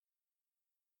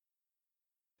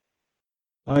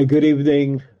Hi, good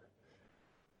evening.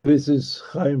 This is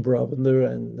Chaim Bravender,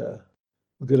 and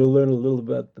we're going to learn a little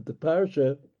about the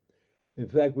parsha. In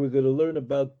fact, we're going to learn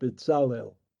about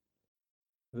Bezalel,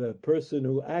 the person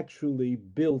who actually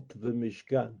built the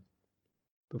Mishkan.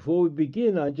 Before we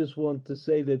begin, I just want to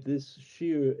say that this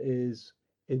shir is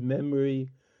in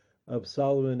memory of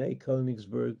Solomon A.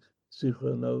 Königsberg,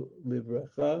 Zichrono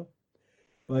Livracha,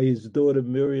 by his daughter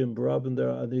Miriam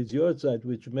Bravender on his yahrzeit,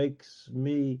 which makes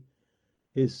me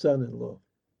his son-in-law.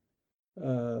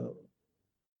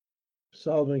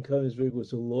 Solomon Königsberg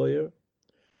was a lawyer,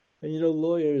 and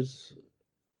lawyers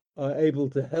are able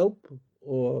to help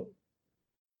or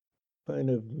kind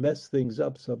of mess things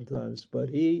up sometimes. But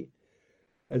he,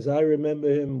 as I remember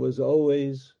him, was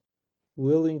always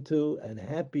willing to and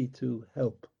happy to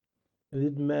help. It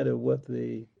didn't matter what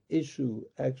the issue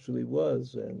actually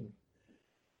was. And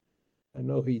I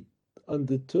know he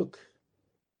undertook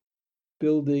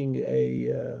building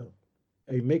a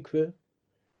mikveh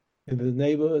in the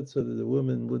neighborhood so that the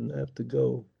women wouldn't have to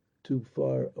go too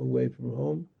far away from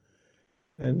home.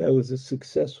 And that was a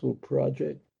successful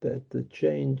project that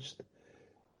changed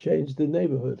the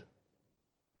neighborhood.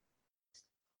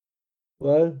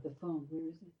 What? The phone, where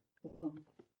is it? The phone.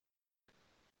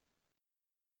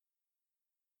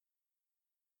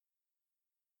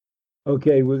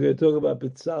 Okay, we're going to talk about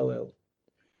Bezalel.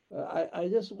 I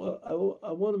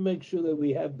want to make sure that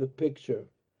we have the picture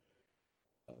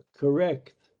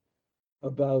correct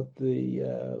about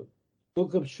the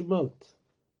Book of Shemot,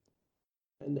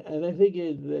 and I think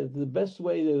the best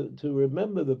way to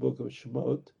remember the Book of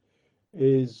Shemot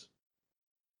is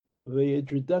the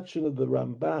introduction of the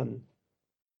Ramban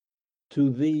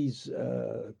to these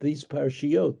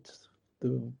parshiot,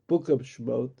 the Book of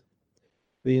Shemot.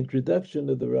 The introduction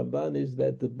of the Ramban is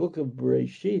that the Book of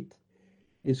Bereshit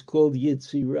is called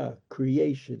Yetzirah,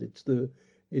 creation.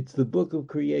 It's the book of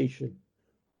creation.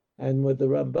 And what the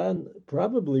Ramban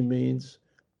probably means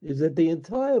is that the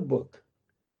entire book,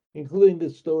 including the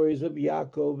stories of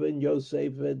Yaakov and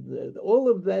Yosef, and all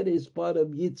of that is part of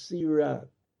Yetzirah.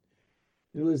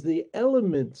 It was the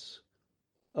elements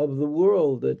of the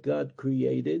world that God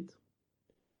created,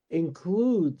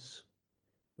 includes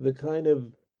the kind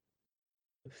of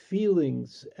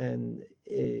feelings and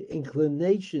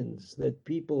inclinations that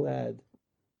people had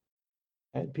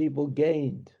and people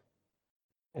gained.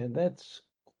 And that's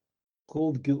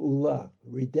called Geula,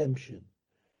 redemption.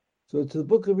 So it's the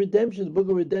book of redemption. The book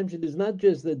of redemption is not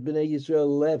just that Bnei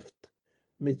Yisrael left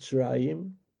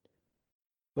Mitzrayim,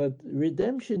 but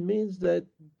redemption means that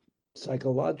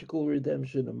psychological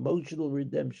redemption, emotional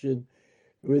redemption,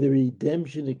 where the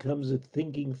redemption, it comes of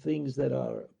thinking things that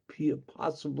are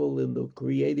possible in the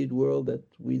created world that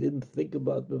we didn't think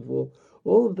about before.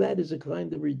 All of that is a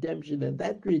kind of redemption, and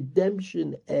that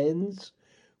redemption ends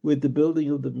with the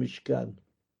building of the Mishkan.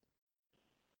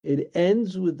 It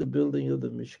ends with the building of the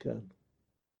Mishkan.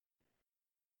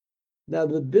 Now,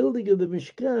 the building of the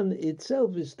Mishkan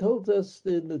itself is told us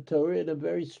in the Torah in a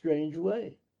very strange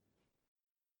way.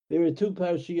 There are two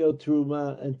Parshiot,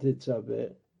 Truma and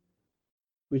Tetzaveh,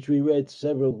 which we read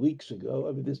several weeks ago.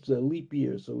 I mean, this is a leap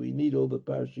year, so we need all the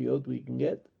Parshiot we can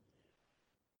get.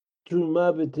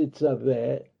 Truma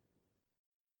v'Tetzaveh.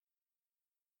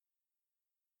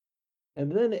 And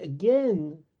then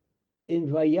again, in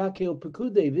Vayakel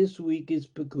Pekudei, this week is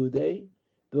Pekudei,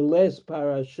 the last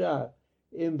parasha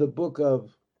in the book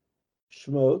of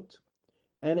Shmot,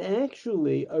 and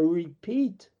actually a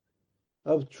repeat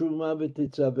of Truma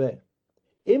v'Tetzaveh.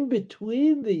 In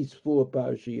between these four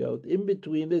parashiot, in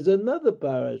between, there's another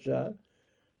parasha,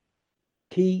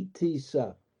 Ki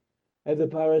Tisa. And the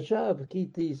parasha of Ki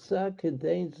Tisa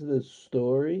contains the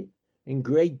story in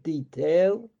great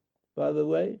detail, by the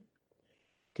way,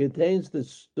 contains the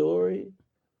story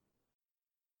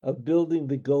of building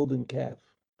the golden calf,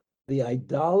 the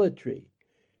idolatry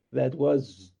that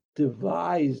was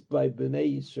devised by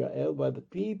Bnei Israel, by the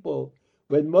people,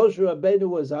 when Moshe Rabbeinu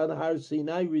was on Har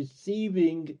Sinai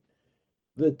receiving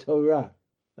the Torah.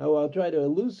 Now I'll try to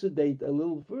elucidate a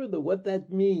little further what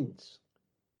that means.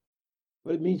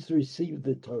 What it means to receive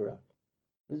the Torah.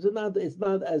 It's not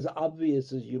as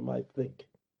obvious as you might think.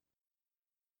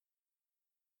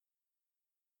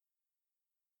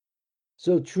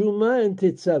 So Truma and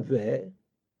Tetzaveh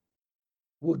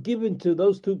were given to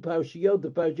those two parashiot, the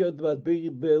parashiot about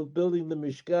building the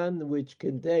Mishkan, which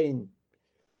contain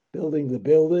building the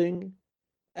building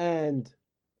and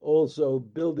also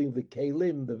building the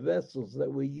kelim, the vessels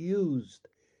that were used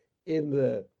in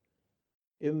the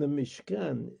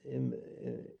Mishkan, in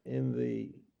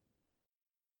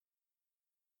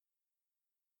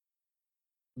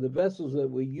the vessels that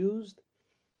were used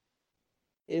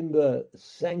in the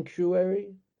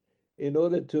sanctuary in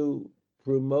order to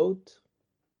promote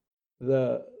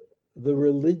the the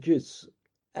religious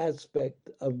aspect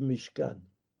of Mishkan.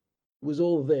 It was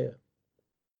all there.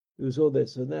 It was all there.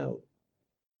 So now,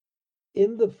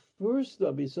 in the first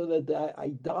one, we saw that the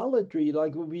idolatry,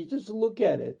 like when we just look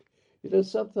at it,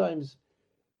 sometimes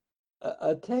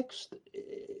a text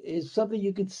is something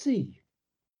you can see.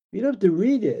 You don't have to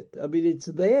read it. I mean, it's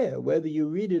there, whether you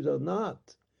read it or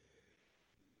not.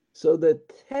 So the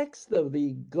text of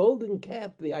the golden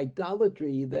calf, the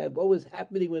idolatry, that what was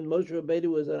happening when Moshe Rabbeinu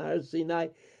was on Har Sinai,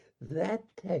 that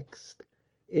text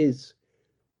is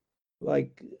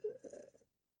like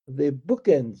the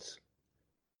bookends.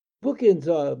 Bookends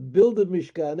are build a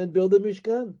Mishkan and build a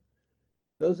Mishkan.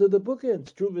 Those are the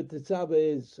bookends. True Tetzava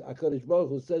is HaKadosh Baruch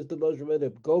Hu says to Moshe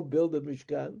Rabbeinu, go build a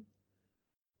Mishkan.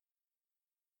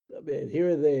 I mean, here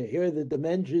are the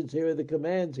dimensions, here are the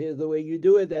commands, here's the way you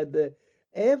do it. And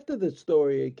after the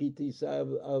story of Ki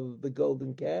Tisa of the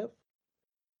golden calf,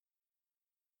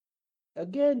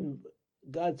 again,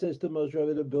 God says to Moshe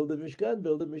Rabbeinu, build a Mishkan,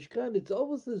 build a Mishkan. It's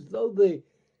almost as though the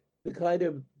kind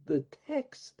of the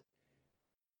text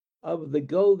of the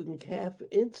golden calf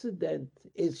incident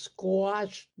is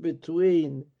squashed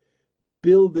between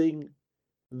building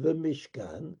the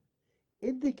Mishkan,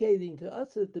 indicating to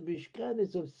us that the Mishkan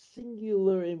is of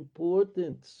singular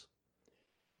importance.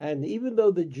 And even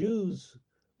though the Jews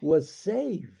were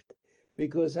saved,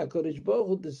 because HaKadosh Baruch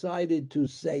Hu decided to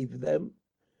save them,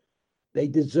 they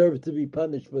deserved to be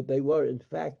punished, but they were in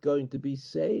fact going to be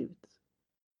saved.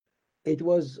 It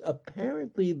was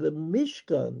apparently the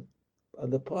Mishkan on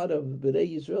the part of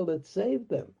Bnei Yisrael that saved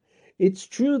them. It's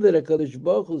true that HaKadosh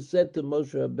Baruch Hu said to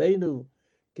Moshe Rabbeinu,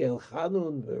 Kel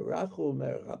Chanun v'Rachum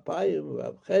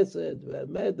v'Rapayim v'Chesed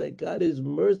v'Emet, that God is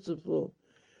merciful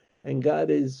and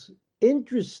God is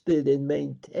interested in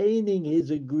maintaining his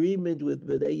agreement with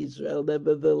Bnei Yisrael.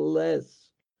 Nevertheless,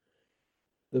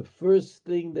 the first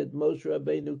thing that Moshe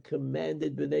Rabbeinu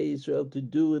commanded Bnei Yisrael to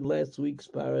do in last week's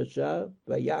parasha,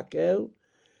 Vayakel,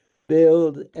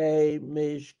 build a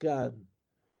Mishkan.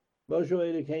 Moshe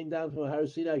Rabbeinu came down from Har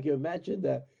Sinai. Can you imagine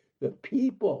that the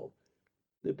people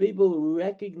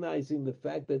recognizing the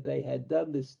fact that they had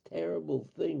done this terrible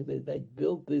thing, that they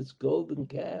built this golden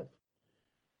calf,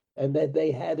 and that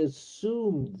they had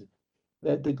assumed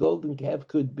that the golden calf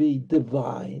could be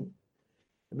divine.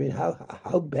 I mean,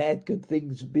 how bad could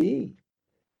things be?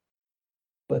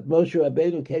 But Moshe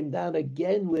Rabbeinu came down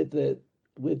again with the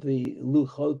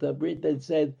Luchot HaBrit and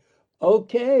said,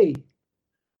 okay,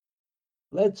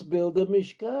 let's build a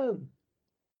Mishkan.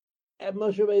 And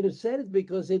Moshe Rabbeinu said it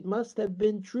because it must have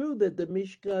been true that the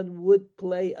Mishkan would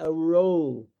play a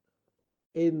role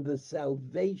in the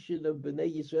salvation of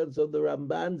Bnei Yisrael. So the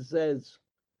Ramban says,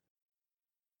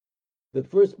 the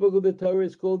first book of the Torah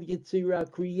is called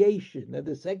Yetzirah, creation, and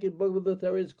the second book of the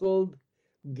Torah is called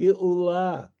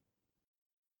Geulah,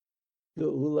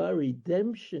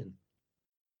 redemption.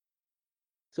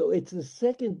 So it's the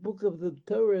second book of the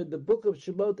Torah, the book of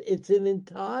Shemot. It's an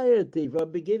entirety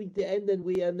from beginning to end, and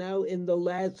we are now in the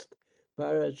last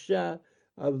parasha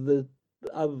of the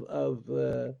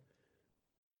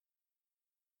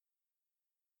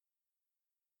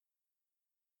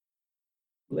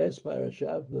last parasha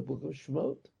of the book of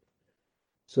Shemot.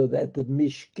 So that the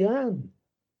Mishkan,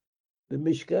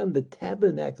 the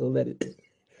tabernacle that it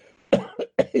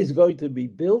is going to be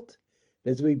built,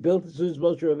 as we built as soon as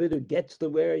Moshe Rabbeinu gets to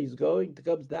where he's going,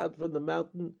 comes down from the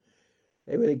mountain,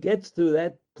 and when it gets to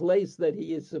that place that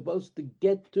he is supposed to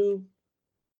get to,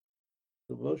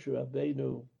 the Moshe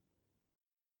Rabbeinu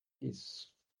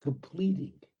is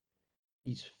completing,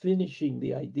 he's finishing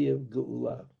the idea of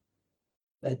Geulah.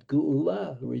 That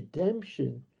Geulah,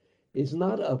 redemption, is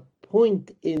not a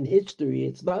point in history.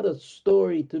 It's not a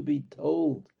story to be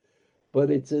told,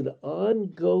 but it's an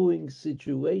ongoing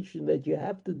situation that you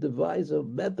have to devise a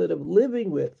method of living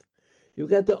with.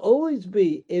 You've got to always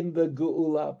be in the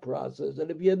Geulah process. And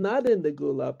if you're not in the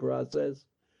Geulah process,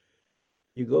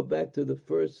 you go back to the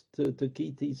first, to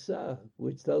Ki Tisa,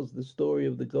 which tells the story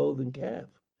of the golden calf.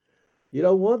 You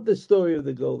don't want the story of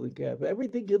the golden calf.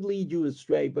 Everything can lead you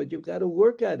astray, but you've got to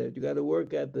work at it. You've got to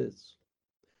work at this.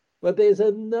 But there's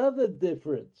another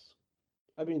difference.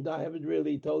 I mean, I haven't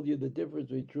really told you the difference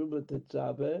between Truma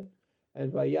Tetzaveh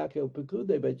and Vayakel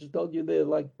Pekudei, but I just told you they're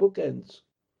like bookends.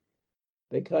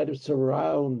 They kind of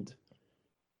surround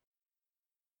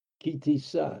Ki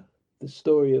Tisa, the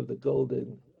story of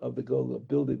building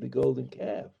the golden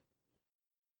calf.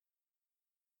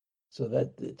 So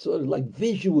that it sort of like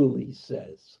visually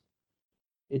says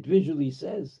the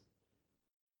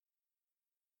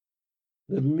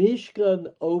Mishkan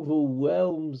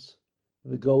overwhelms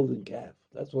the golden calf.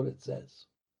 That's what it says.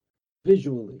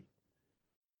 Visually.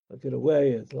 Like in a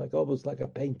way, it's like almost like a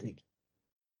painting.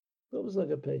 Almost like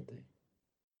a painting.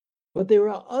 But there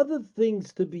are other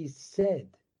things to be said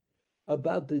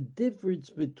about the difference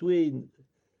between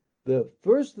the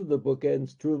first of the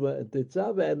bookends, Truma and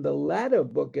Tetzaveh, and the latter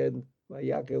bookend,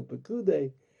 Vayakel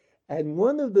Pekude. And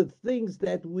one of the things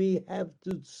that we have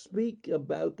to speak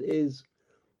about is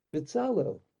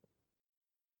Bezalel.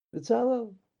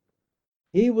 Bezalel.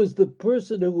 He was the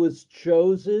person who was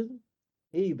chosen.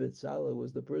 He, Bezalel,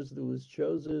 was the person who was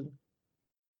chosen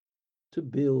to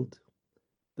build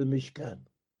the Mishkan.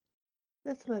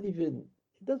 That's not even,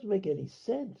 it doesn't make any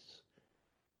sense.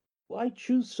 Why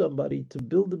choose somebody to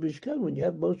build the Mishkan when you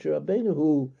have Moshe Rabbeinu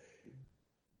who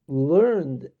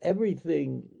learned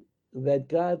everything that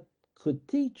God could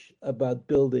teach about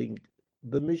building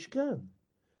the Mishkan?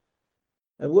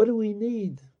 And what do we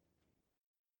need?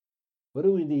 What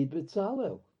do we need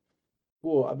Bezalel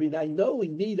for? I mean, I know we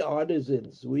need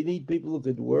artisans. We need people who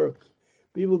could work.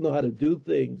 People know how to do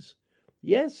things.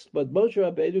 Yes, but Moshe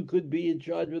Rabbeinu could be in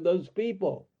charge of those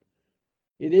people.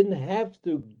 He didn't have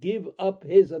to give up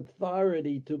his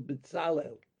authority to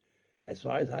Bezalel, as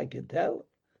far as I can tell.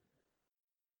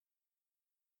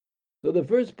 So the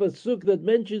first pasuk that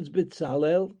mentions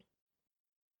Bezalel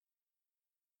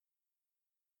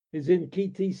is in Ki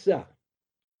Tisa.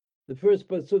 The first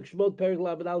pasuk, Shmot Perek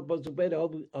Lamed Aleph pasuk Bet.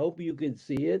 I hope you can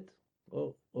see it.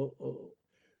 Re'eh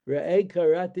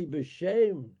karati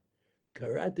b'shem.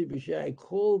 Karati b'shem. I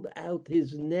called out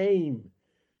his name.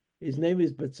 His name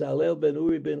is Bezalel ben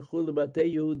Uri ben Chul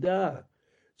Batei Yehuda.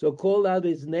 So call out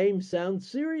his name sounds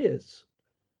serious.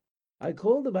 I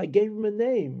called him. I gave him a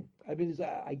name. I mean,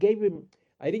 I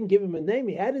didn't give him a name.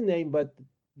 He had a name, but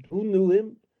who knew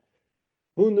him?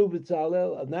 Who knew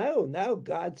Bezalel? Now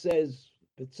God says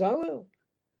Bezalel.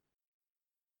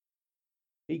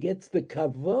 He gets the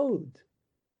kavod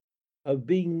of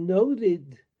being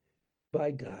noted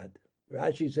by God.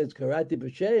 Rashi says, Karati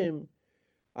b'shem.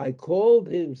 I called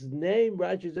his name.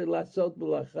 Rashi said, Lasot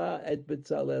Melacha et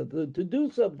Bezalel, to do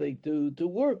something, to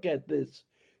work at this,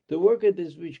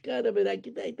 Mishkan. I mean, I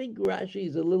think Rashi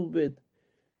is a little bit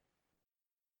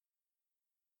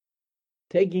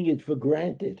taking it for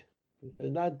granted,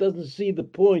 and doesn't see the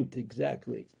point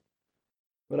exactly.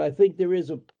 But I think there is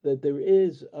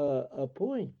a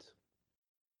point.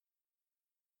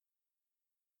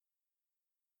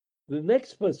 The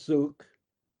next pasuk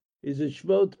is a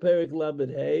Shmot Perek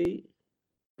Lamed Hey,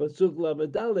 pasuk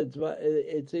Lamed Dalet.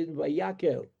 It's in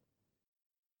Vayakel.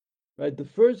 Right, the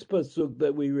first pasuk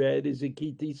that we read is in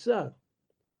Ki Tisa.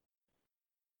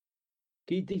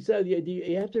 Ki Tisa,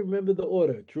 you have to remember the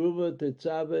order: Truma,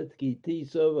 Tetzaveh, Ki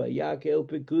Tisa, Vayakel,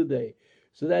 Pekude.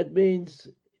 So that means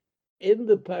in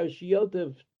the parashiot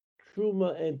of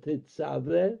Truma and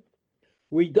Tetzaveh,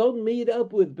 we don't meet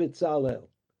up with Bezalel.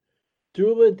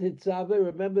 Truma and Tetzaveh,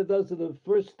 remember, those are the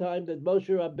first time that Moshe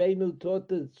Rabbeinu taught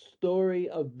the story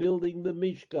of building the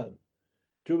Mishkan.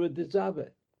 Truma and Tetzaveh.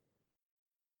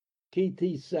 Ki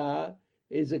Tisa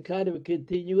is a kind of a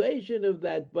continuation of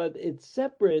that, but it's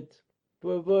separate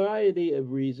for a variety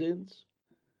of reasons.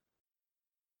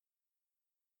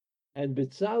 And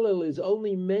Bezalel is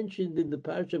only mentioned in the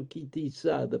parsha of Ki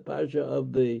Tisa, the parsha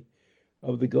of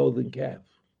the golden calf.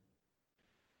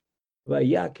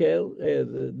 Vayakel,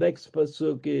 the next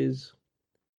pasuk is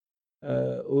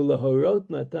Ulahorot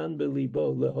Natan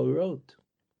Belibo. Lahorot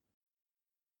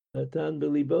Natan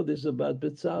Belibo. This is about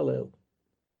Bezalel.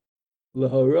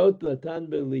 Lahorot Natan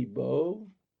Belibo.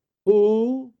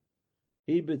 Who?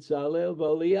 He Bezalel.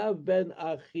 V'Eliyav ben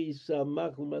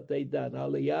Achisamach l'matei Dan.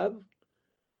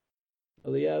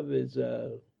 Eliyav is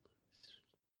the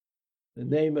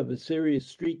name of a serious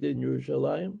street in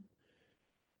Yerushalayim.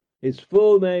 His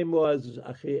full name was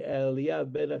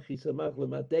Eliyav ben Achisamach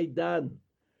l'matei Dan.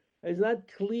 It's not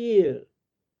clear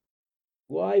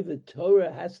why the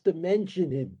Torah has to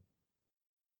mention him.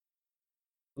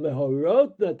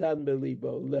 Lehorot Natan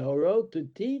Belibo. Lehorot, to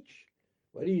teach.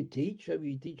 What do you teach? How do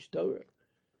you teach Torah?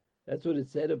 That's what it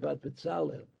said about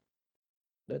Bezalel.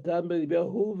 Natan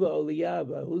Belibo, Hu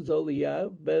v'Eliyav. Who's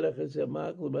Eliyav? Ben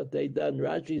Achisamach l'matei Dan.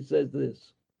 Rashi says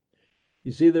this.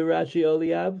 You see the Rashi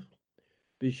Eliyav?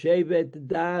 B'shevet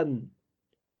Dan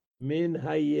min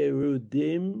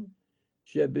hayerudim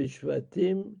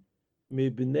shebishvatim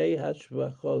mibnei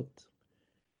hashvachot.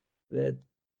 That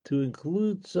to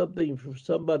include something from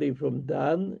somebody from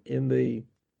Dan in the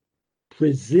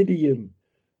presidium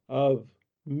of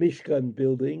Mishkan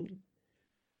building,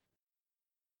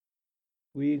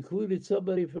 we included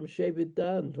somebody from Shevet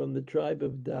Dan, from the tribe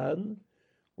of Dan,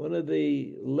 one of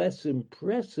the less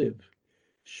impressive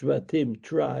Shvatim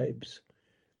tribes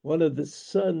one of the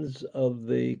sons of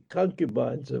the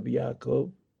concubines of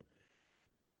Yaakov.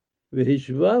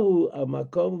 V'hishvahu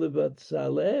amakom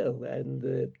leBetzalel, and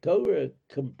the Torah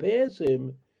compares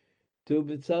him to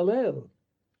Betzalel.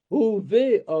 Who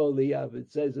ve'oliav,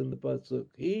 it says in the pasuk,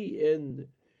 he in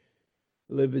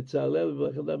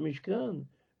leBetzalel v'chad Mishkan,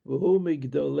 v'hu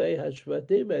migdolei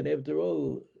hashvatim, and after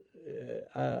all,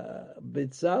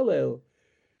 Betzalel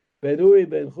ben Uri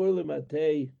ben Chur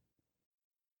lematei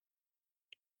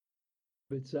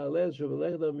Betzalel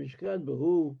shemelech Mishkan,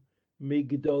 v'hu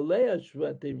migdolei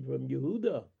hashvatim, from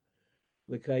Yehuda.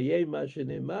 L'kayem ma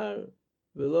shenimar,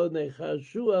 v'lo nechar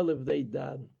shua levnei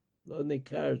Dan. Lo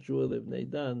nechar shua levnei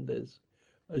Dan. There's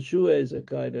a shua is a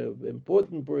kind of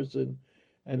important person,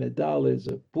 and a dal is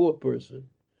a poor person.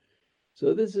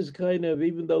 So this is kind of,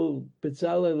 even though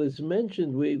Betzalel is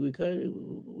mentioned, we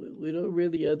don't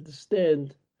really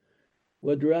understand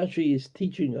what Rashi is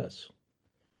teaching us.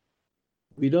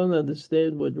 We don't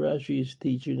understand what Rashi is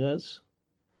teaching us,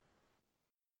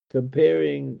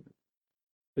 comparing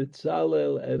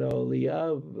Betzalel and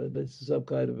Oliav. This is some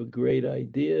kind of a great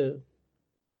idea.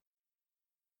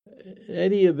 In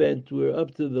any event, we're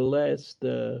up to the last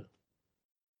but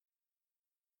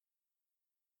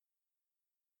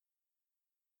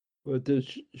the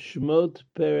Shmot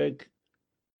Perek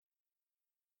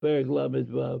Lamed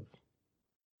Vav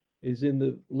is in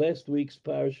the last week's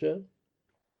parsha,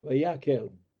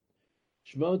 Vayakel.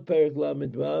 Shmot Perek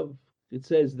Lamed Vav, it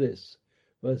says this: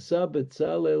 Vasa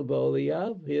Betzalel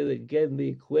v'Oliav. Here again, the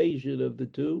equation of the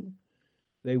two.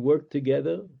 They work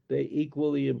together. They're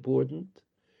equally important.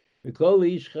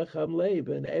 V'kol ish chacham leiv,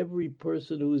 and every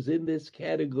person who is in this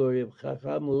category of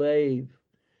chacham leiv,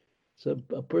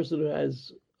 a person who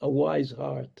has a wise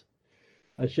heart.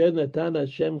 Asher natan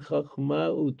Hashem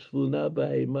chachma u'tfuna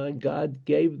b'heiman. God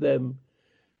gave them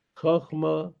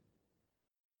chachma,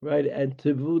 right, and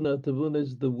tevuna. Tevuna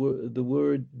is the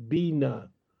word bina.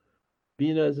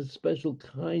 Bina is a special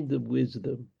kind of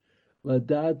wisdom.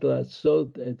 Ladat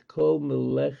lasot et kol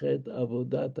melechet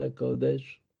avodat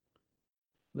hakodesh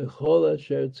lechol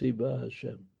asher tziba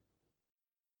Hashem.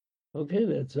 Okay,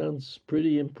 that sounds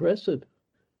pretty impressive.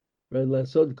 Right,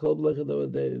 lasot kol melechet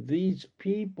avodat. These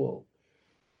people,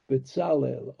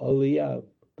 Betzalel, Oliav,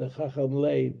 the Chacham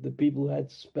Leiv, the people who had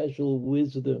special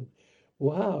wisdom.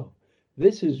 Wow,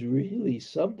 this is really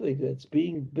something that's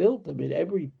being built. I mean,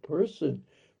 every person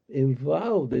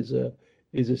involved is a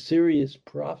serious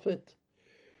prophet.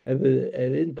 And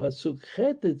in Pasuk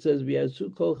Chet it says,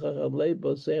 "V'yasu kol Chacham Leiv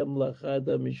b'oseim lachad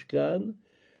Mishkan."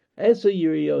 Esa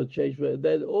yiriyot sheish.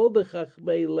 That all the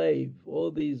Chachmei Leiv, all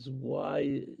these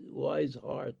wise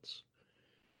hearts,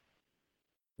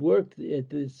 worked at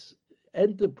this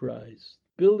enterprise,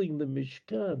 building the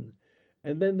Mishkan.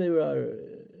 And then there are,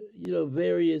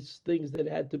 various things that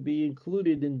had to be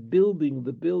included in building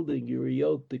the building.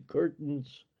 Yiriyot, the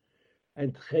curtains,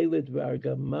 and Chelet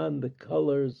v'Argaman, the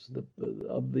colors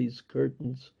of these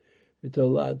curtains.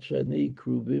 V'tolat shani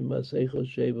kruvim masecho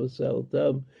shevo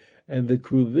saltam, and the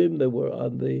kruvim that were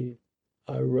on the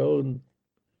Aron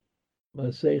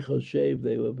masecho shev,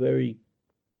 they were very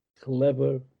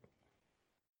clever.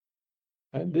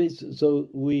 And this, so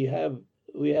we have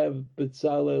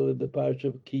Betzalel in the parsha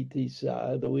of Ki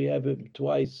Tisa, and we have him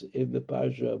twice in the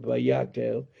parsha of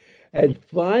Vayakel, and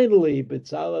finally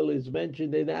Betzalel is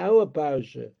mentioned in our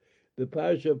parsha, the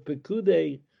parsha of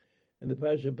Pekudei, and the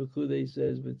parsha of Pekudei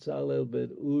says Betzalel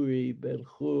ben Uri ben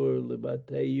Chur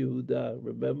lematei Yehuda.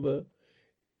 Remember,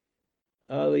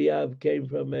 Eliav came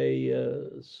from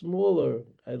a smaller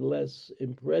and less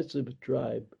impressive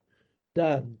tribe,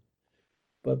 Dan.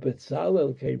 But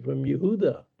Betzalel came from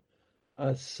Yehuda.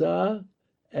 Asa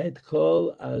et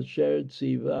kol asher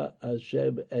tziva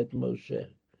Hashem et Moshe.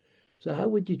 So how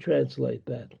would you translate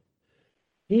that?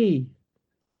 He,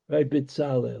 right,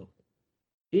 Betzalel.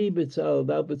 He, Betzalel.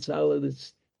 Now Betzalel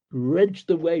is wrenched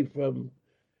away from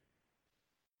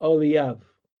Oliav.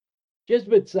 Just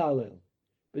Betzalel.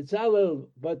 Betzalel,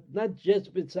 but not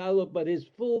just Betzalel, but his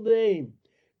full name.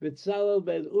 Betzalel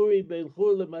ben Uri ben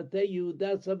Chur lematei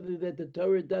Yehuda, something that the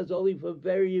Torah does only for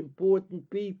very important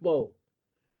people.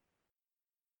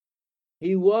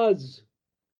 He was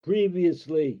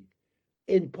previously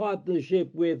in partnership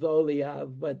with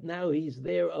Oliav, but now he's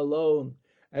there alone.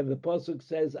 And the pasuk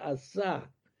says Asa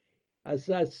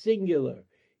singular.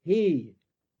 He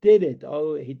did it.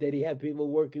 Did he have people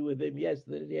working with him? Yes.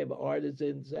 Did he have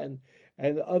artisans and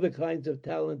other kinds of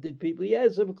talented people?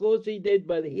 Yes, of course he did,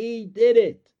 but he did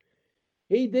it.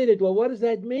 He did it. Well, what does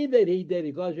that mean that he did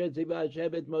it?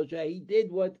 He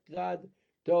did what God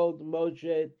told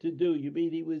Moshe to do. You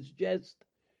mean he was just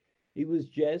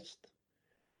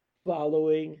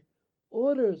following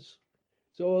orders.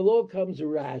 So along comes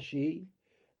Rashi,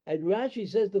 and Rashi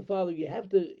says the following: you have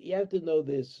to know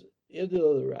this. You have to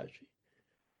know the Rashi.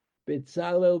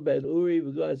 Bitzalel ben Uri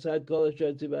v'goasad kol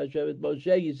asher tziva Hashem et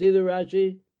Moshe. You see the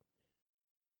Rashi?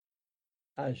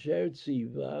 Asher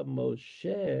tziva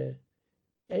Moshe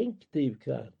ein ktiv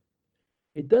kan.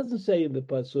 It doesn't say in the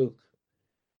pasuk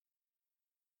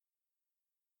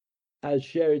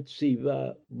Asher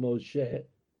tziva Moshe.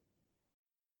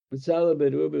 Bitzalel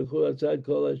ben Uri v'goasad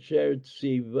kol asher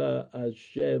tziva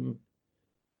Hashem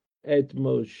et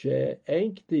Moshe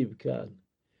ein ktiv kan.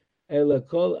 Ela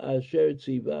kol asher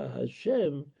tziva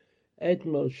Hashem et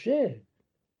Moshe.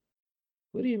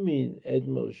 What do you mean, et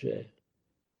Moshe?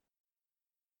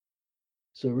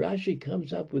 So Rashi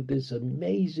comes up with this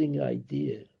amazing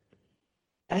idea,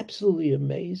 absolutely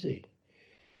amazing.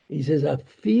 He says,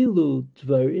 "Afilu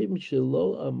dvarim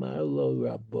shelo amar lo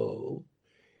Rabbo,"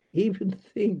 even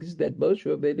things that Moshe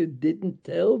Rabbeinu didn't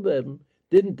tell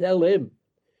him.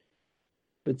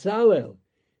 Betzalel,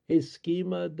 his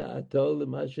schema da'ato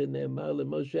l'mashe ne'emar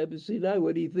leMoshe b'Sinai.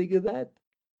 What do you think of that?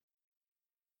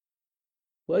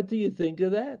 What do you think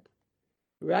of that?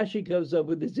 Rashi comes up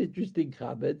with this interesting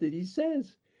comment that he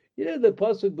says, the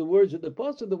pasuk, the words of the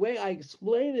pasuk, the way I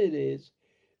explain it is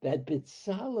that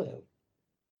Betzalel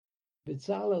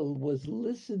was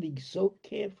listening so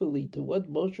carefully to what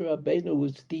Moshe Rabbeinu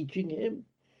was teaching him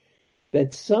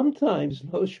that sometimes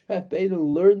Moshe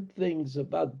Rabbeinu learned things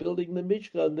about building the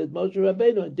Mishkan that Moshe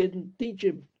Rabbeinu didn't teach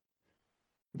him.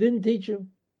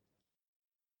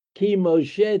 Ki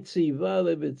Moshe tziva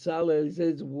leBetzalel. He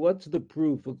says, what's the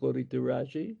proof according to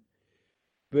Rashi?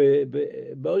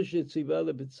 Moshe tziva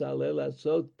leBetzalel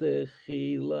asot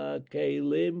techila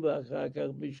kelim v'achar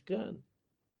kach mishkan.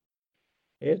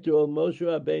 After all, Moshe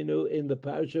Rabbeinu in the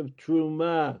Parsha of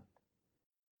Truma,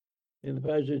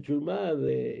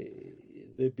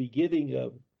 the beginning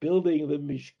of building the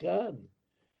Mishkan,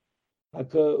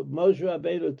 Moshe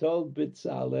Rabbeinu told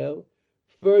Betzalel,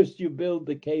 first you build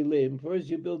the kelim, first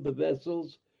you build the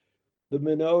vessels, the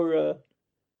menorah,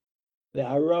 the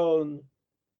aron,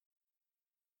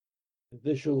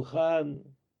 the shulchan.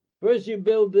 First you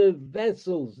build the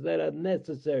vessels that are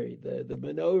necessary, the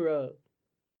menorah.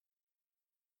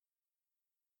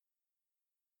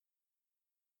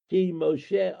 Ki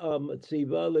Moshe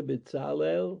tziva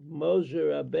leBetzalel, Moshe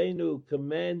Rabbeinu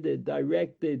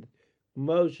directed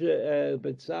Moshe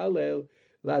Betzalel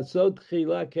לעשות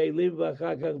תחילה כלים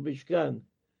ואחר כך משכן.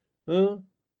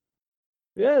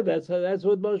 Yeah, that's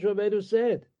what Moshe Rabbeinu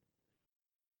said.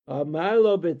 אמר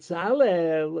לו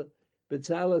Betzalel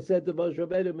said to Moshe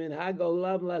Rabbeinu, מנהג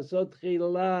עולם לעשות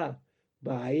תחילה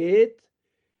בית.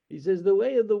 He says, the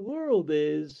way of the world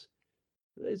is,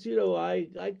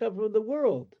 I come from the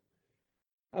world.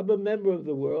 I'm a member of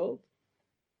the world.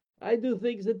 I do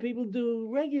things that people do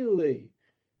regularly.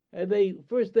 And they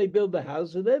build the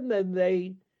house, and then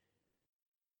they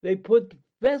put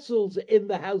vessels in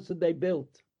the house that they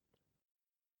built.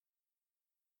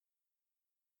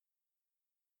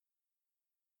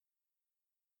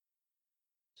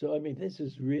 So this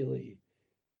is really.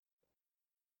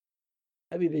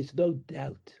 There's no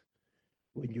doubt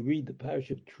when you read the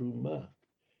Parsha of Truma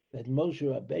that Moshe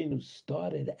Rabbeinu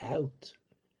started out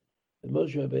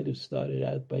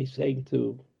by saying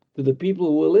to the people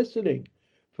who were listening,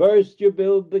 first you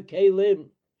build the kelim,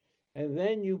 and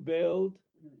then you build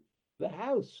the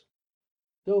house.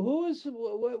 So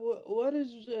what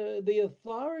is the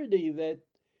authority that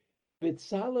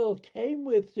Betzalel came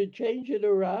with to change it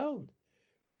around?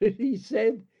 He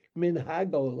said,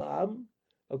 minhag olam,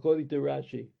 according to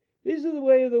Rashi. This is the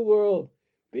way of the world.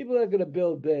 People are going to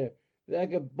build there. They're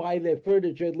going to buy their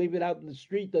furniture and leave it out in the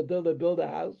street until they build a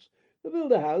house. They'll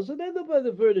build a house and then they'll buy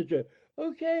the furniture.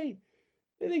 Okay.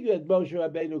 I think that Moshe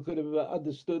Rabbeinu could have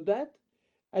understood that.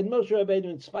 And Moshe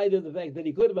Rabbeinu, in spite of the fact that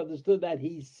he could have understood that,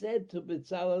 he said to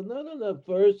Betzalel, no,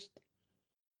 first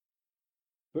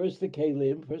the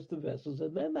kelim, first the vessels,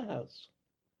 and then the house.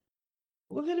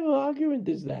 What kind of argument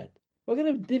is that? What kind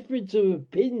of difference of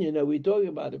opinion are we talking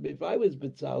about? If I was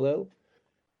Betzalel,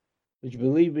 which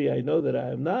believe me, I know that I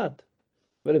am not,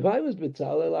 but if I was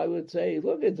Betzalel, I would say,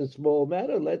 look, it's a small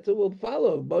matter, we'll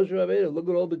follow Moshe Rabbeinu. Look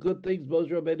at all the good things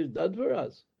Moshe Rabbeinu has done for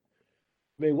us.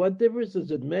 What difference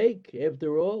does it make,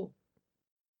 after all?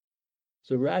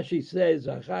 So Rashi says,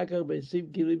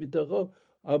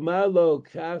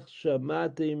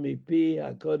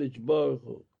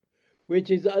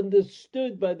 which is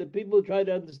understood by the people who try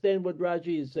to understand what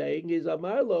Rashi is saying, is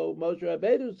Amarlo, Moshe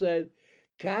Rabbeinu said,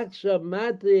 Kach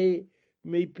shamati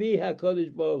mipi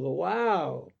HaKadosh Baruch Hu.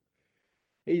 Wow.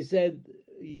 He said,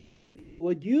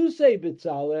 what you say,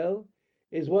 Betzalel,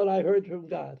 is what I heard from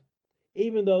God.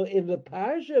 even though in the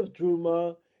parsha of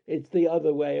Truma, it's the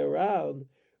other way around.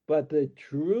 But the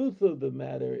truth of the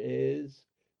matter is,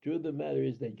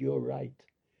 that you're right.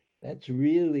 That's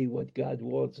really what God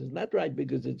wants. It's not right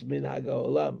because it's minhag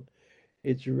olam.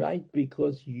 It's right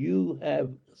because you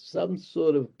have some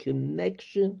sort of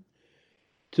connection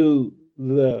to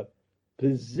the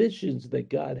positions that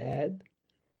God had,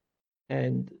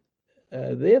 and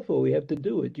therefore we have to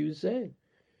do what you say.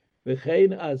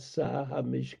 V'chein asa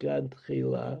hamishkan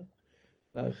tchila,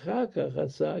 v'achar kach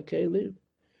asa kelim.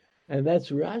 And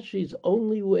that's Rashi's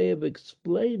only way of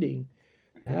explaining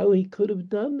how he could have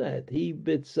done that. He,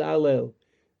 Betzalel,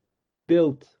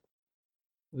 built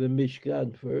the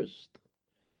Mishkan first,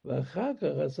 v'achar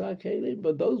kach asa kelim.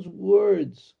 But those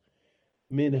words,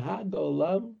 minhag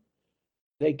olam,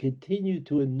 they continue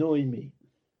to annoy me.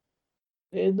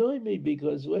 They annoy me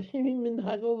because what do you mean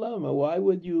minhag olam? Why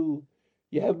would you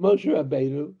have Moshe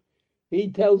Rabbeinu?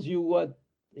 He tells you what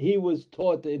he was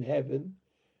taught in heaven,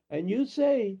 and you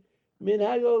say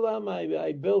minhag olam.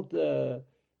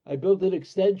 I built an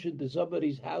extension to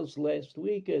somebody's house last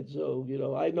weekend, so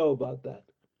I know about that.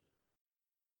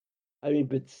 I mean,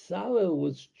 Betzalel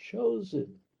was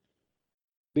chosen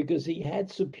because he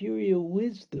had superior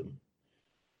wisdom,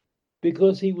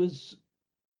 because he was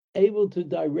able to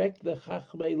direct the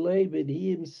Chachmei Lev, and he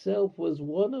himself was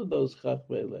one of those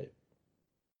Chachmei Lev.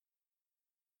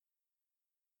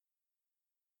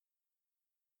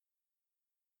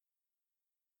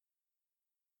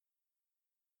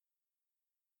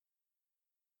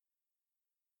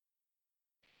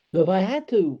 So if I had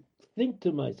to think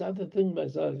to myself,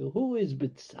 who is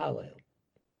Betzalel? I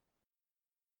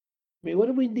mean, what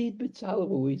do we need Betzalel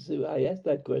for? I asked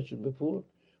that question before.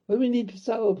 What do we need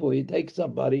Betzalel for? You take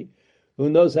somebody who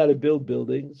knows how to build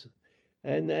buildings,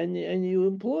 and you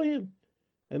employ him.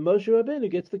 And Moshe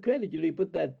Rabbeinu gets the credit. You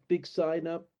put that big sign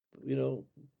up,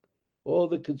 all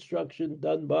the construction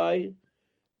done by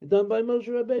Moshe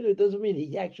Rabbeinu. It doesn't mean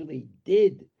he actually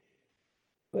did,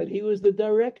 but he was the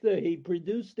director. He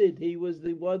produced it. He was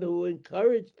the one who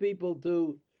encouraged people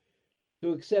to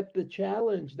accept the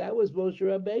challenge. That was Moshe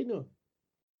Rabbeinu.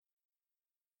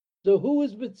 So who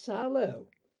is Betzalel?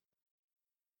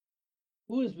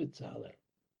 Who is Betzalel?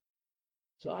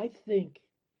 So I think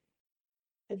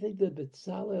that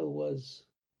Betzalel was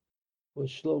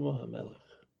Shlomo HaMelech.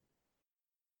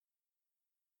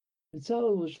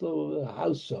 Betzalel was Shlomo HaMelech.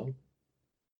 How so?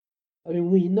 I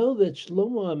mean, we know that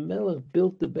Shlomo HaMelech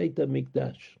built the Beit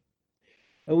HaMikdash.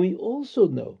 And we also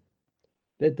know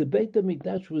that the Beit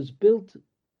HaMikdash was built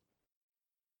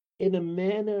in a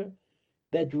manner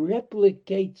that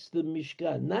replicates the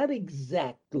Mishkan. Not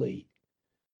exactly.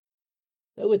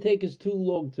 That would take us too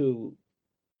long to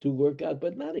work out,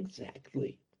 but not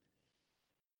exactly.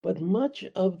 But much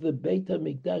of the Beit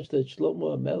HaMikdash that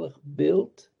Shlomo HaMelech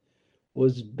built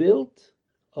was built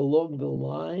along the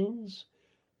lines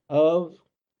of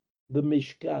the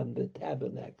Mishkan, the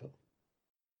tabernacle.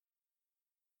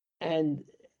 And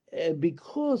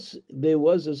because there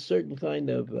was a certain kind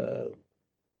of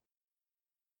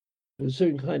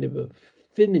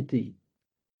affinity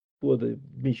for the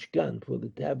Mishkan, for the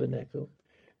tabernacle,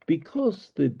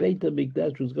 because the Beit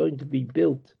HaMikdash was going to be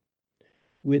built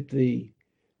with the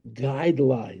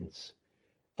guidelines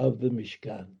of the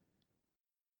Mishkan,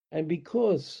 and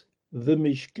because the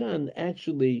Mishkan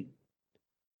actually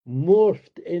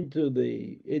morphed into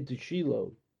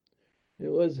Shiloh, it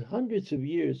was hundreds of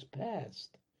years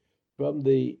past from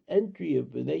the entry of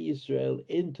Bnei Yisrael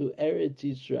into Eretz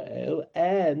Yisrael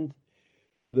and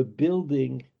the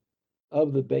building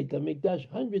of the Beit HaMikdash,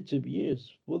 hundreds of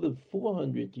years, more than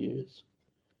 400 years.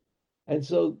 And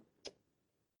so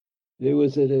there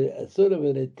was a sort of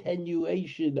an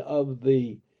attenuation of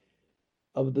the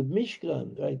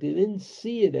Mishkan, right? They didn't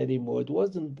see it anymore. It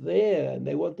wasn't there, and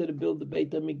they wanted to build the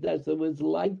Beit HaMikdash that was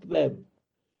like them.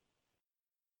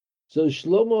 So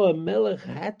Shlomo HaMelech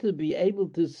had to be able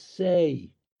to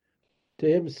say to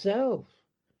himself,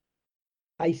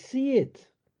 I see it.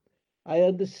 I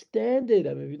understand it.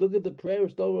 I mean, if you look at the prayer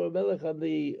of Shlomo HaMelech on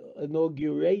the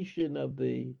inauguration of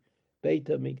the Beit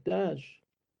HaMikdash,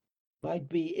 might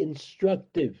be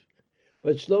instructive.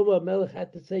 But Shlomo HaMelech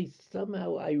had to say,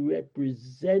 somehow I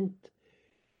represent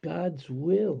God's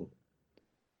will.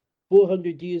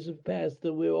 400 years have passed,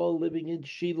 and we're all living in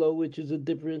Shiloh, which is a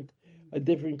different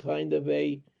kind of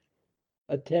a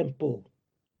temple.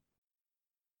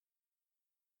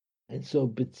 And so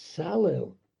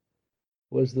Betzalel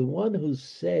was the one who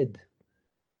said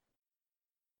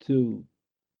to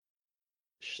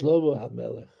Shlomo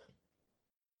HaMelech,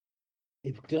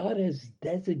 if God has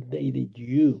designated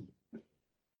you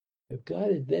to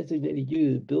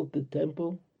build the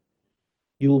temple,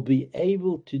 you will be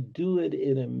able to do it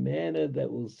in a manner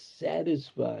that will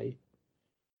satisfy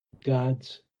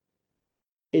God's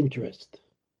interest.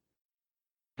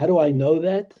 How do I know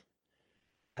that?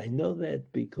 I know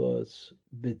that because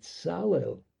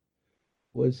Bezalel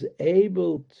was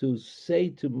able to say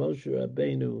to Moshe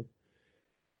Rabbeinu,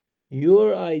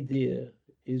 your idea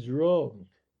is wrong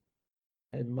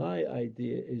and my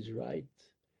idea is right.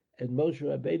 And Moshe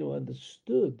Rabbeinu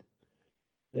understood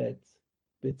that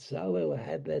Bezalel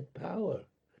had that power.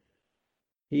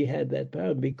 He had that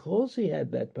power. Because he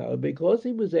had that power, because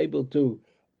he was able to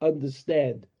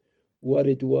understand what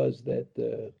it was that,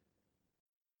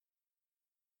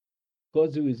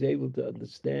 because he was able to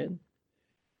understand,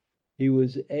 he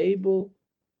was able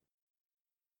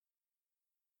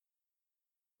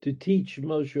to teach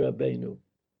Moshe Rabbeinu,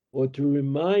 or to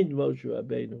remind Moshe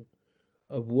Rabbeinu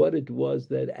of what it was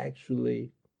that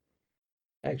actually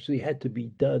had to be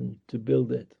done to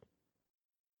build it.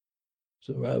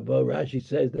 So Rashi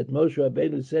says that Moshe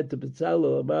Rabbeinu said to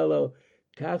Bezalel, Amalo,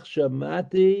 Kach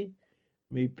shamati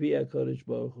mipi HaKadosh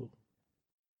Baruch Hu.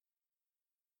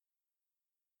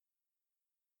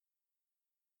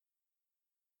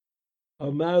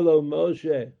 Amalo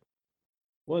Moshe,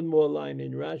 one more line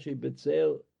in Rashi,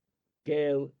 Betzel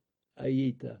Kel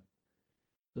Ayita.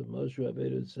 So Moshe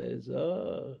Rabbeinu says,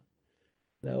 oh,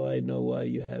 now I know why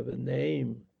you have a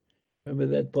name. Remember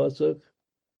that pasuk?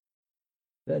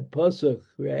 That pasuk,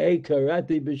 Re'ei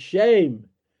karati b'shem,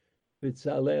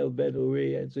 Bezalel ben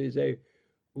Uri. And so you say,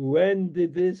 when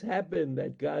did this happen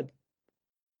that God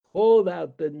called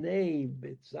out the name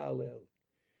Bezalel?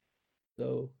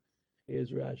 So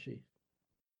here's Rashi.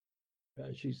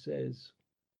 Rashi says,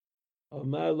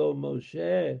 Amar lo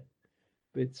Moshe,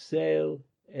 Betzel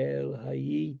el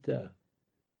Hayita,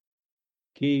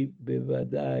 ki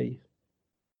bevadai.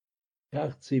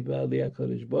 Kach tziva li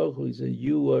HaKadosh Baruch Hu. He said,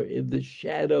 you are in the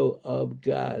shadow of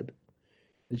God.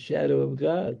 The shadow of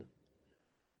God.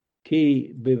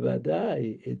 Ki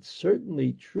bevadai. It's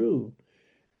certainly true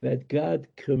that God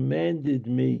commanded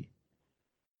me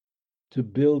to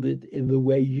build it in the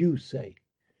way you say.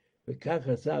 V'kach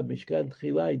asa Mishkan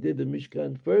tchila. He did the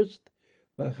Mishkan first.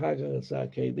 V'achar kach asa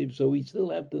kelim. So we still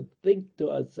have to think to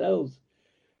ourselves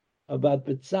about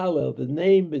Bezalel, the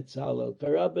name Bezalel,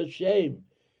 Karab Hashem.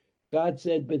 God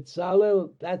said,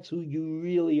 Bezalel, that's who you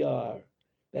really are.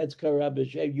 That's Karab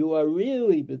Hashem. You are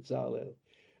really Bezalel.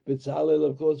 Bezalel,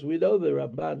 of course, we know the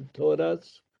Ramban taught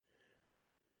us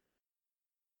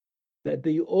that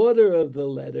the order of the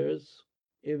letters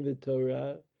in the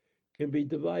Torah can be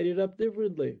divided up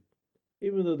differently.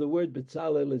 Even though the word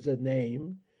Bezalel is a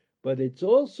name, but it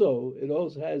also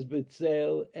has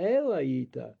Betzel El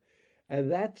Hayita. And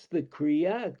that's the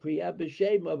Kriya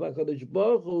B'Shem of HaKadosh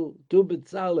Baruch Hu to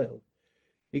Bezalel.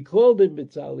 He called him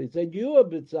Bezalel. He said, you are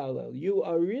Bezalel. You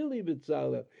are really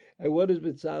Bezalel. And what is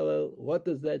Bezalel? What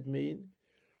does that mean?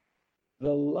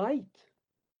 The light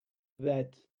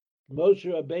that Moshe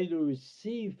Rabbeinu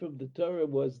received from the Torah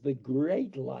was the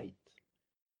great light.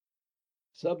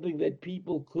 Something that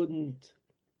people couldn't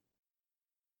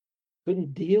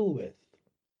deal with.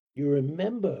 You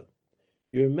remember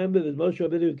that Moshe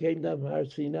Rabbeinu came down from Har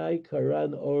Sinai,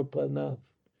 Karan Or Panav.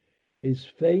 His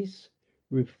face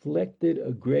reflected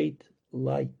a great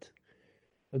light.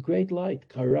 A great light.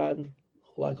 Karan,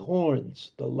 like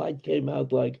horns. The light came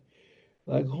out like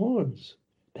horns.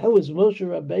 That was Moshe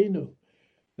Rabbeinu.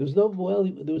 There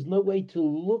was no way to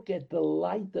look at the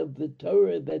light of the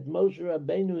Torah that Moshe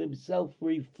Rabbeinu himself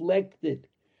reflected.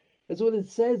 That's what it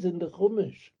says in the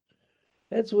Chumash.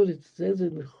 That's what it says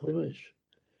in the Chumash.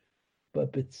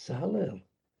 But Bezalel,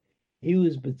 he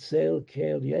was Betzel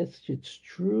Kel. Yes, it's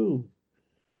true.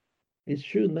 It's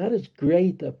true. Not as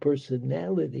great a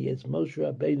personality as Moshe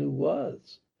Rabbeinu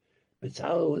was.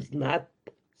 Bezalel was not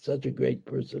such a great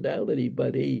personality,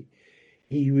 but he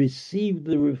received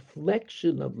the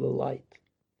reflection of the light.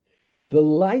 The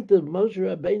light of Moshe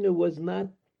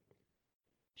Rabbeinu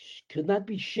could not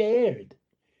be shared.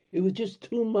 It was just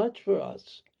too much for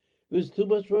us. It was too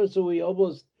much for us, so we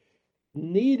almost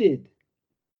needed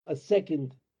a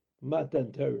second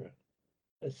Matan Torah.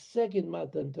 A second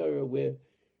Matan Torah where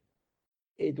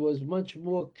it was much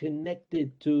more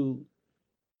connected to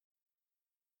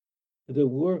the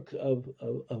work of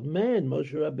man.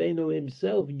 Moshe Rabbeinu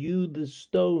himself hewed the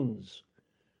stones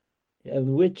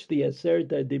on which the Aseret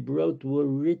HaDibrot were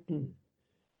written.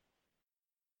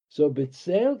 So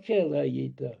Betzel Kel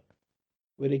Hayita,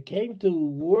 when it came to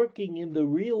working in the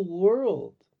real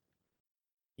world,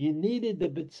 you needed the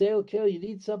Betzel Kel. You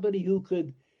need somebody who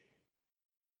could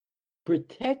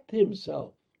protect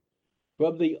himself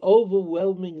from the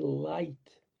overwhelming light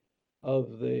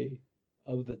of the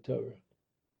Torah.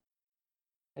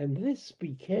 And this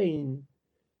became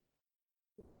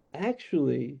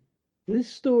actually, this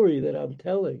story that I'm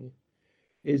telling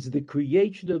is the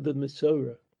creation of the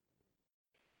Masorah.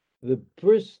 The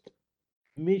first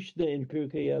Mishnah in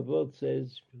Pirkei Avot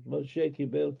says, Moshe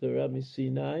kibel Torah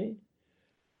miSinai,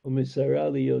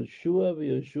 u'misara liYoshua,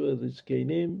 v'Yoshua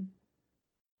l'zkenim.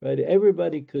 Right?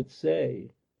 Everybody could say,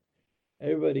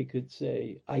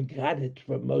 I got it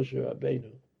from Moshe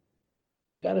Rabbeinu.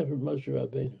 Got it from Moshe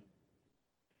Rabbeinu.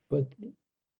 But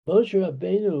Moshe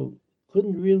Rabbeinu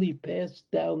couldn't really pass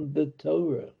down the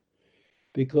Torah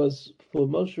because for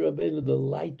Moshe Rabbeinu the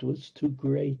light was too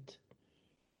great.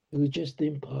 It was just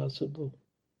impossible.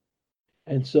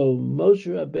 And so Moshe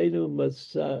Rabbeinu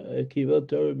kivot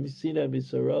Torah misina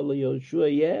misara Yoshua.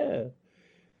 Yeah,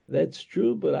 that's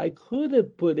true. But I could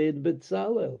have put in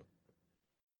Betzalel.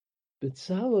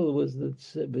 Betzalel was the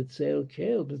Betzalel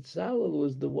Kale. Betzalel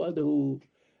was the one who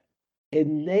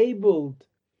enabled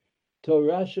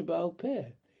Torah Sheba'al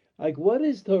Peh. Like, what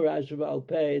is Torah Sheba'al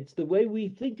Peh? It's the way we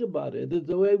think about it. It's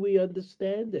the way we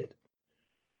understand it.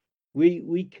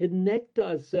 We connect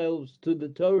ourselves to the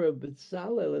Torah of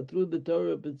Betzalel, and through the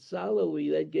Torah of Betzalel, we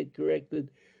then get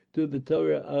connected to the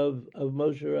Torah of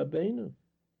Moshe Rabbeinu.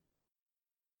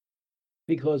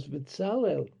 Because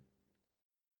Betzalel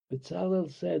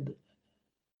said,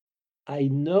 I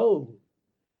know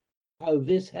how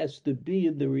this has to be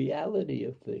in the reality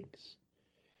of things.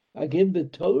 Like in the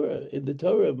Torah of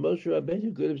Moshe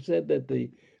Rabbeinu could have said that the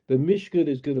Mishkan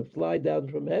is going to fly down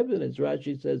from heaven, as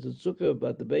Rashi says in Sukkah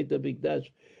about the Beit HaMikdash,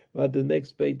 about the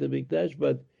next Beit HaMikdash.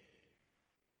 But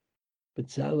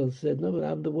Betzalel said, no, but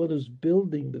I'm the one who's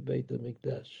building the Beit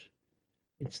HaMikdash.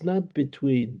 It's not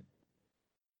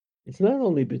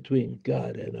only between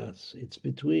God and us, it's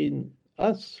between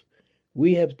us.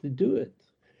 We have to do it.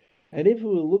 And if we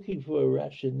were looking for a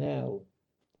rationale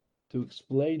to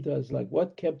explain to us, like,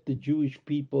 what kept the Jewish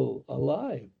people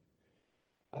alive,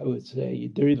 I would say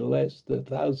during the last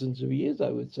thousands of years, I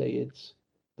would say it's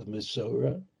the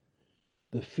Masorah,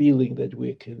 the feeling that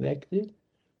we're connected,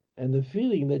 and the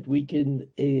feeling that we can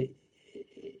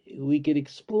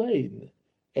explain,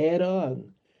 add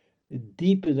on,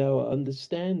 deepen our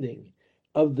understanding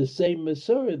of the same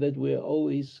Masorah that we're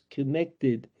always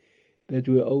connected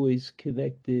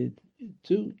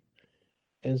to.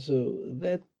 And so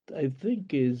that, I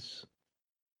think, is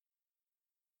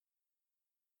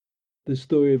the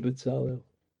story of Betzalel.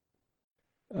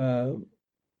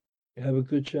 Have a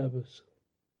good Shabbos.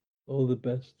 All the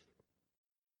best.